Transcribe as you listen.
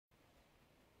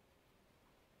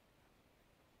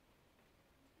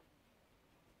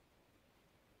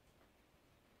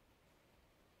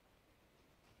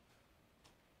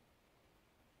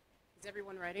Is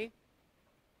everyone ready?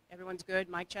 Everyone's good?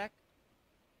 Mic check?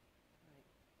 All right.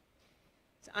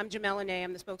 So I'm Jamela Nay.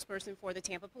 I'm the spokesperson for the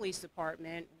Tampa Police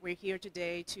Department. We're here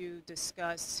today to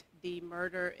discuss the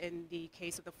murder in the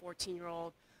case of the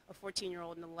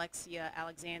 14-year-old Alexia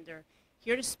Alexander.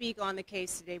 Here to speak on the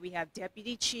case today, we have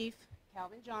Deputy Chief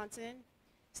Calvin Johnson,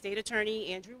 State Attorney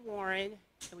Andrew Warren,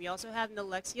 and we also have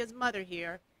Alexia's mother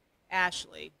here,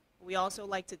 Ashley. We also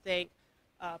like to thank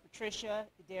Patricia,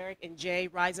 Derek, and Jay,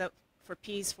 Rise Up for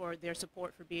Peace, for their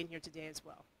support for being here today as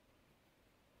well.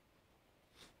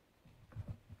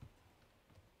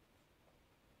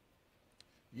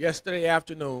 Yesterday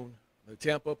afternoon, the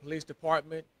Tampa Police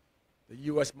Department, the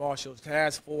U.S. Marshals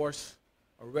Task Force,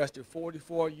 arrested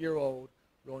 44-year-old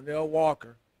Ronell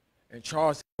Walker and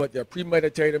charged him with the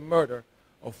premeditated murder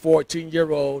of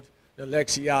 14-year-old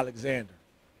Alexia Alexander.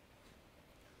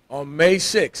 On May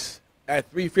 6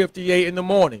 at 3:58 in the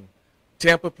morning,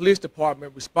 Tampa Police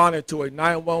Department responded to a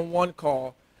 911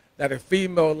 call that a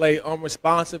female lay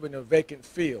unresponsive in a vacant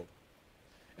field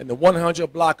in the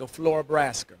 100 block of Flora,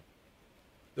 Nebraska.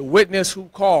 The witness who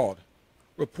called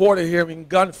reported hearing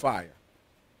gunfire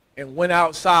and went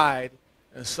outside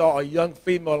and saw a young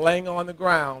female laying on the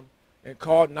ground and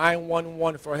called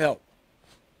 911 for help.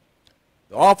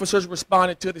 The officers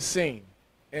responded to the scene,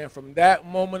 and from that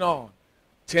moment on,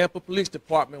 Tampa Police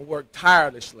Department worked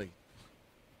tirelessly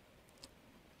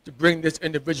to bring this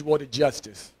individual to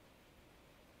justice.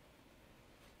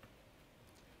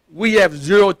 We have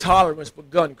zero tolerance for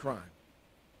gun crime,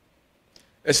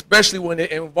 especially when it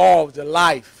involves the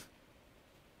life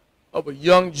of a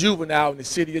young juvenile in the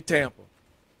city of Tampa.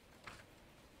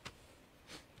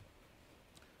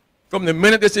 From the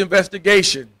minute this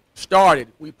investigation started,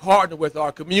 we partnered with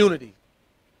our community,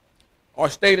 our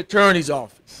state attorney's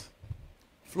office,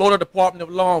 Florida Department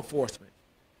of Law Enforcement,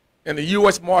 and the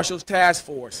U.S. Marshals Task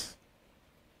Force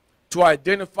to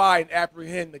identify and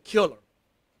apprehend the killer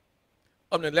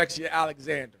of Alexia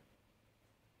Alexander.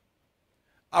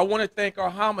 I want to thank our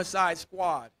homicide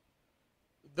squad.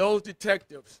 Those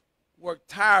detectives worked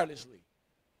tirelessly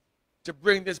to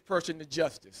bring this person to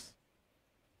justice.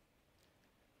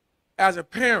 As a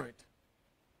parent,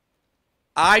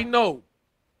 I know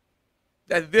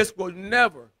that this will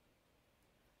never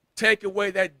take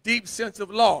away that deep sense of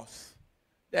loss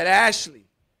that Ashley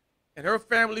and her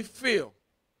family feel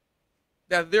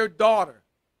that their daughter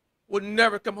will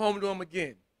never come home to them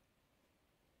again.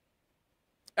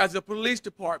 As a police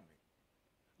department,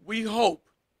 we hope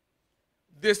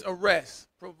this arrest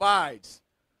provides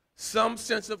some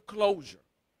sense of closure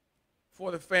for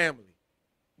the family,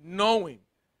 knowing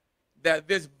that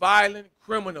this violent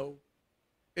criminal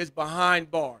is behind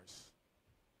bars.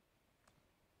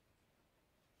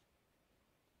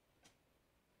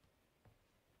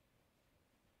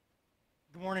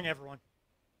 Good morning, everyone.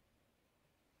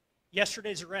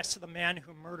 Yesterday's arrest of the man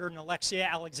who murdered Alexia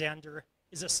Alexander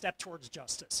is a step towards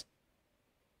justice.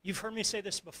 You've heard me say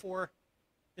this before.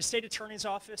 The state attorney's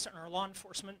office and our law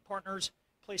enforcement partners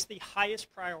place the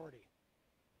highest priority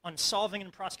on solving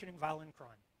and prosecuting violent crime.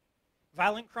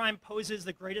 Violent crime poses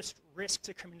the greatest risk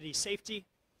to community safety,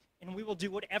 and we will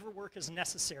do whatever work is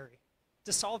necessary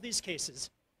to solve these cases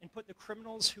and put the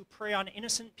criminals who prey on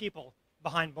innocent people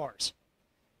behind bars.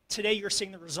 Today, you're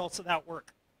seeing the results of that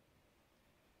work.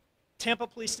 Tampa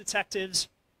police detectives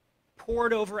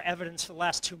pored over evidence for the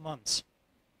last 2 months,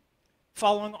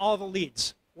 following all the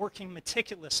leads, working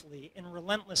meticulously and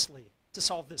relentlessly to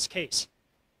solve this case.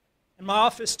 And my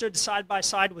office stood side by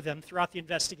side with them throughout the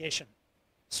investigation,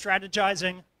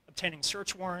 strategizing, obtaining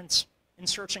search warrants, and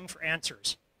searching for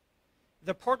answers.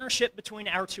 The partnership between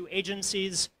our two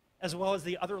agencies, as well as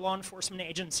the other law enforcement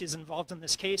agencies involved in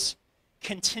this case,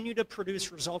 continue to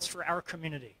produce results for our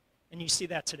community, and you see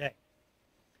that today.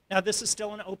 Now, this is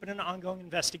still an open and ongoing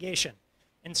investigation,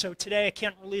 and so today I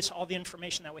can't release all the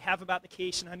information that we have about the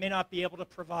case, and I may not be able to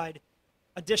provide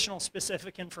additional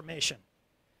specific information.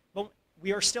 But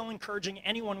we are still encouraging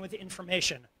anyone with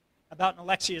information about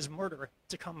Alexia's murder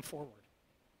to come forward.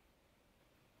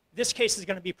 This case is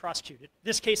going to be prosecuted.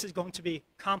 This case is going to be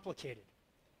complicated,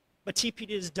 but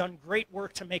TPD has done great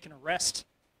work to make an arrest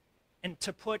and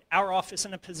to put our office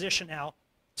in a position now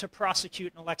to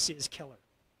prosecute Alexia's killer.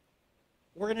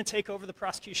 We're going to take over the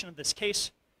prosecution of this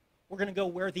case. We're going to go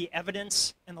where the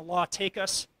evidence and the law take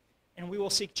us, and we will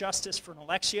seek justice for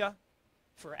Alexia,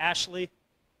 for Ashley,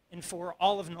 and for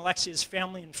all of Alexia's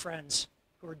family and friends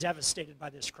who are devastated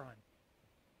by this crime.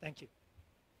 Thank you.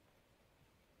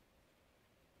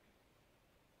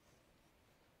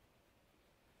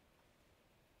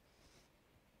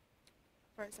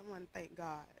 First, I want to thank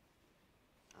God.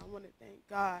 I want to thank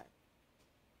God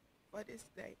for this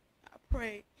day. I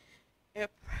pray and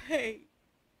prayed.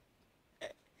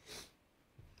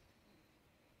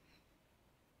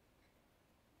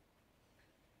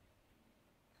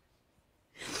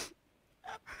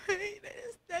 I prayed that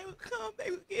this day would come,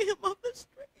 they would get him off the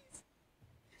streets.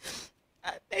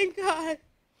 I thank God.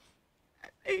 I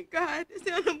thank God to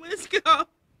tell him where to go.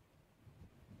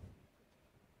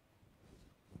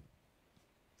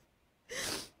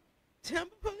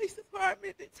 Tampa Police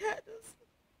Department detectives,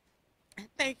 I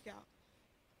thank y'all.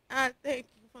 I thank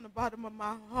you from the bottom of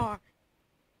my heart.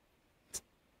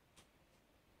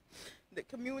 The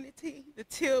community, the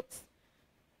tips,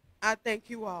 I thank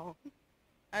you all.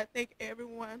 I thank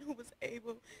everyone who was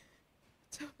able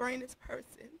to bring this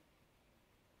person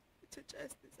to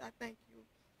justice. I thank you.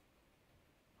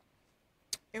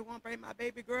 It won't bring my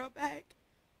baby girl back,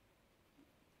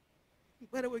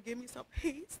 but it will give me some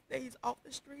peace, days off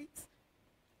the streets,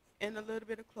 and a little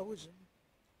bit of closure.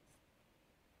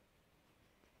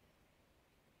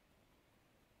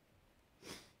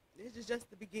 This is just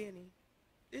the beginning.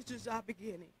 This is our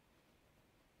beginning.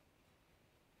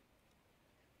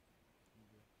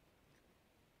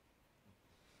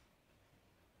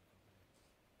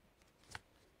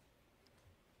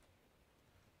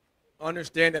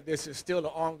 Understand that this is still an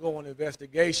ongoing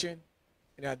investigation,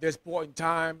 and at this point in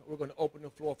time, we're going to open the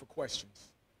floor for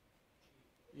questions.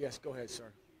 Yes, go ahead,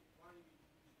 sir.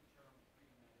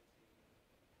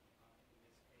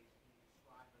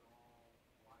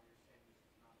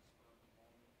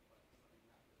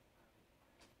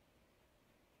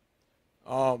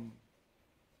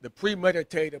 The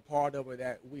premeditated part of it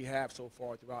that we have so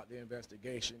far throughout the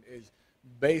investigation is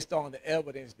based on the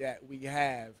evidence that we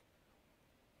have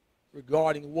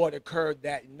regarding what occurred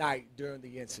that night during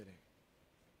the incident.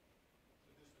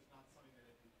 So this was not something that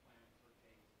had been planned for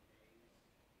days and days,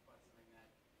 but something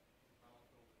that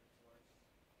developed over the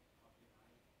course of the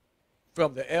night?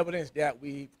 From the evidence that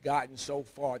we've gotten so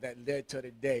far that led to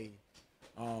the day,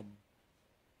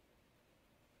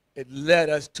 it led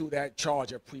us to that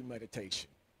charge of premeditation.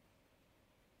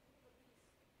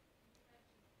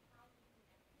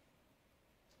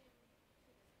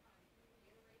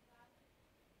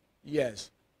 Yes,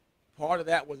 part of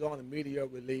that was on the media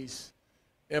release.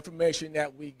 Information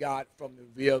that we got from the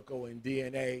vehicle and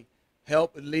DNA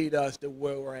helped lead us to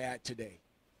where we're at today.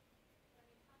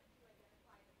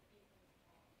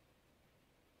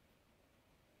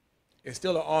 It's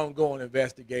still an ongoing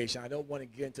investigation. I don't want to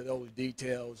get into those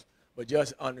details, but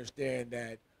just understand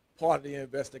that part of the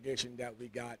investigation that we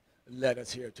got led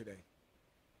us here today.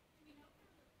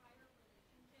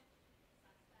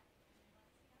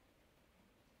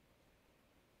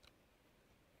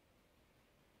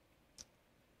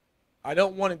 I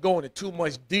don't want to go into too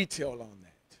much detail on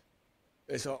that.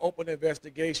 It's an open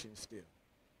investigation still.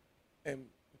 And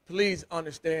please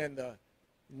understand the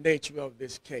nature of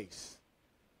this case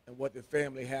and what the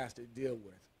family has to deal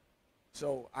with.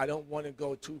 So I don't want to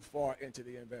go too far into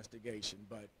the investigation,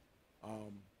 but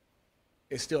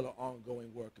it's still an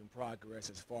ongoing work in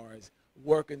progress as far as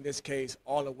working this case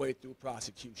all the way through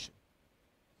prosecution.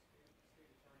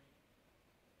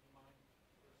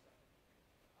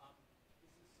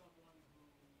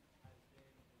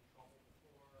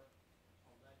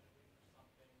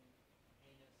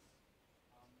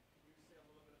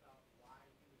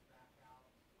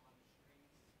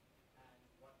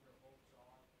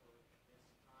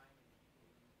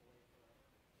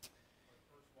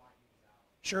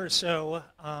 Sure. So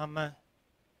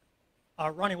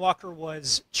Ronnie Walker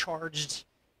was charged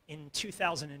in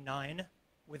 2009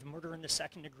 with murder in the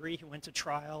second degree. He went to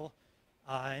trial,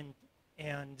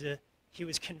 and he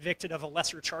was convicted of a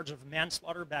lesser charge of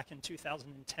manslaughter back in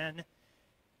 2010.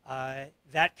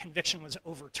 That conviction was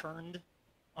overturned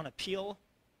on appeal,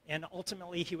 and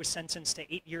ultimately he was sentenced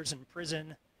to 8 years in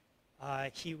prison.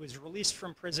 He was released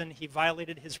from prison. He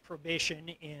violated his probation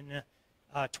in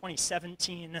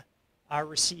 2017.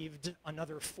 Received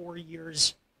another 4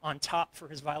 years on top for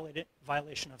his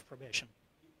violation of probation.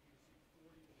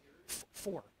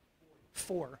 Four. And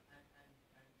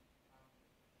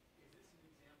is this an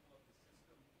example of the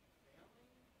system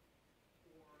failing,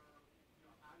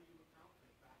 or how do you account for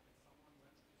the fact that someone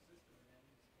went through the system and then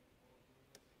is capable of doing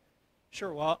this again?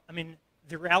 Sure. Well, I mean,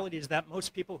 the reality is that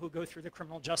most people who go through the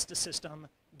criminal justice system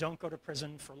don't go to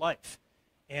prison for life.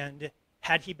 And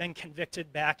had he been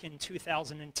convicted back in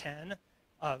 2010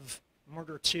 of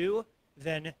murder 2,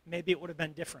 then maybe it would have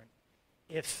been different.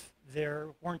 If there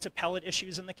weren't appellate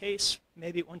issues in the case,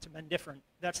 maybe it wouldn't have been different.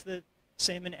 That's the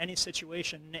same in any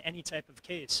situation, in any type of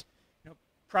case.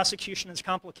 Prosecution is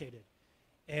complicated.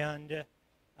 And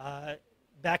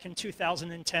back in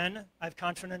 2010. I have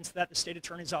confidence that the state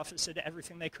attorney's office did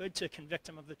everything they could to convict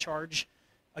him of the charge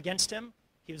against him.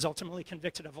 He was ultimately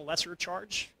convicted of a lesser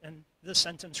charge, and this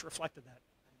sentence reflected that.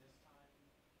 And this time,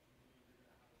 you're going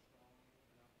to have a strong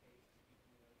enough case to keep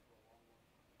him there for a long,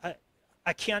 long time?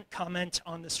 I can't comment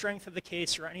on the strength of the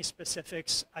case or any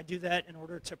specifics. I do that in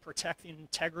order to protect the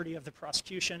integrity of the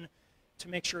prosecution, to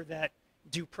make sure that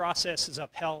due process is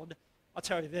upheld. I'll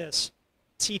tell you this,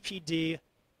 TPD,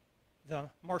 the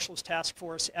Marshals Task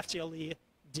Force, FTLE,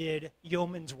 did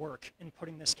yeoman's work in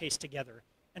putting this case together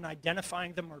and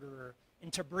identifying the murderer,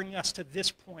 and to bring us to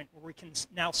this point where we can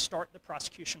now start the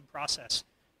prosecution process.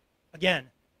 Again,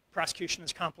 prosecution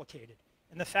is complicated,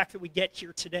 and the fact that we get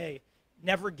here today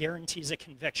never guarantees a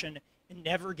conviction. It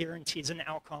never guarantees an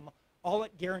outcome. All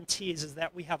it guarantees is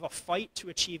that we have a fight to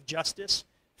achieve justice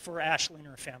for Ashley and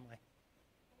her family.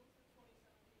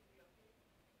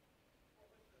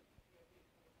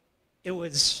 It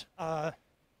was, I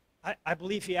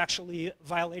believe he actually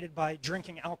violated by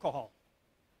drinking alcohol.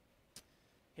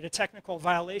 He had a technical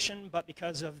violation, but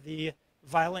because of the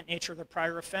violent nature of the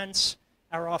prior offense,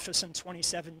 our office in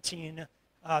 2017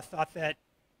 thought that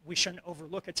we shouldn't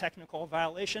overlook a technical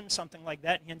violation, something like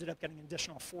that. He ended up getting an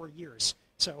additional 4 years.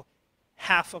 So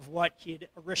half of what he had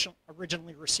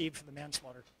originally received for the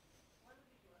manslaughter.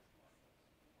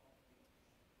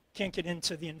 Can't get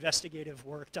into the investigative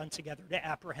work done together to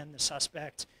apprehend the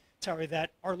suspect. Tell you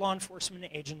that our law enforcement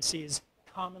agencies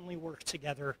commonly work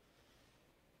together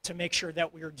to make sure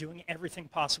that we are doing everything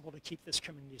possible to keep this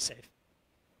community safe.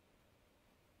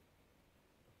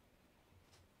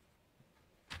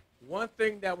 One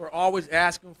thing that we're always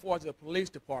asking for as a police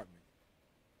department,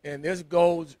 and this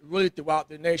goes really throughout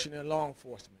the nation in law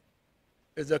enforcement,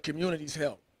 is the community's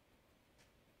help.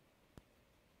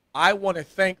 I want to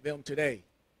thank them today,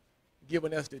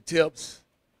 giving us the tips,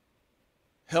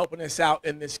 helping us out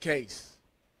in this case.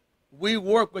 We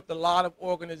work with a lot of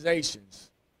organizations.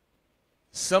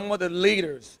 Some of the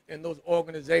leaders in those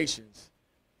organizations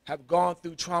have gone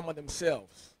through trauma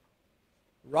themselves.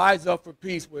 Rise Up for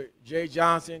Peace with Jay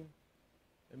Johnson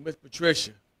and Miss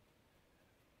Patricia.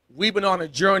 We've been on a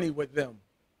journey with them.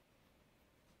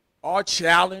 Our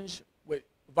challenge with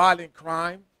violent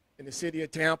crime in the city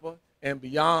of Tampa and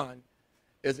beyond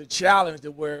is a challenge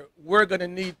that we're going to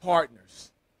need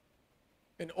partners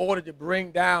in order to bring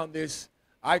down this,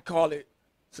 I call it,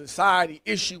 society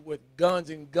issue with guns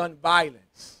and gun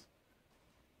violence.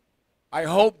 I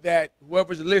hope that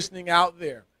whoever's listening out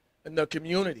there in the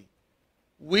community,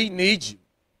 we need you.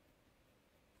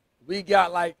 We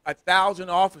got like 1,000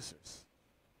 officers.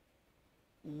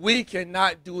 We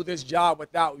cannot do this job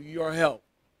without your help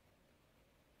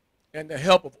and the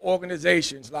help of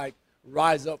organizations like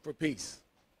Rise Up for Peace.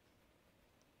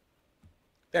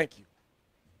 Thank you.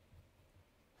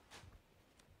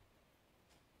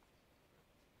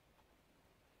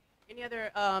 Any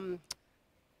other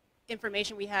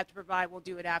information we have to provide, we'll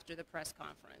do it after the press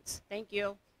conference. Thank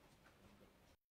you.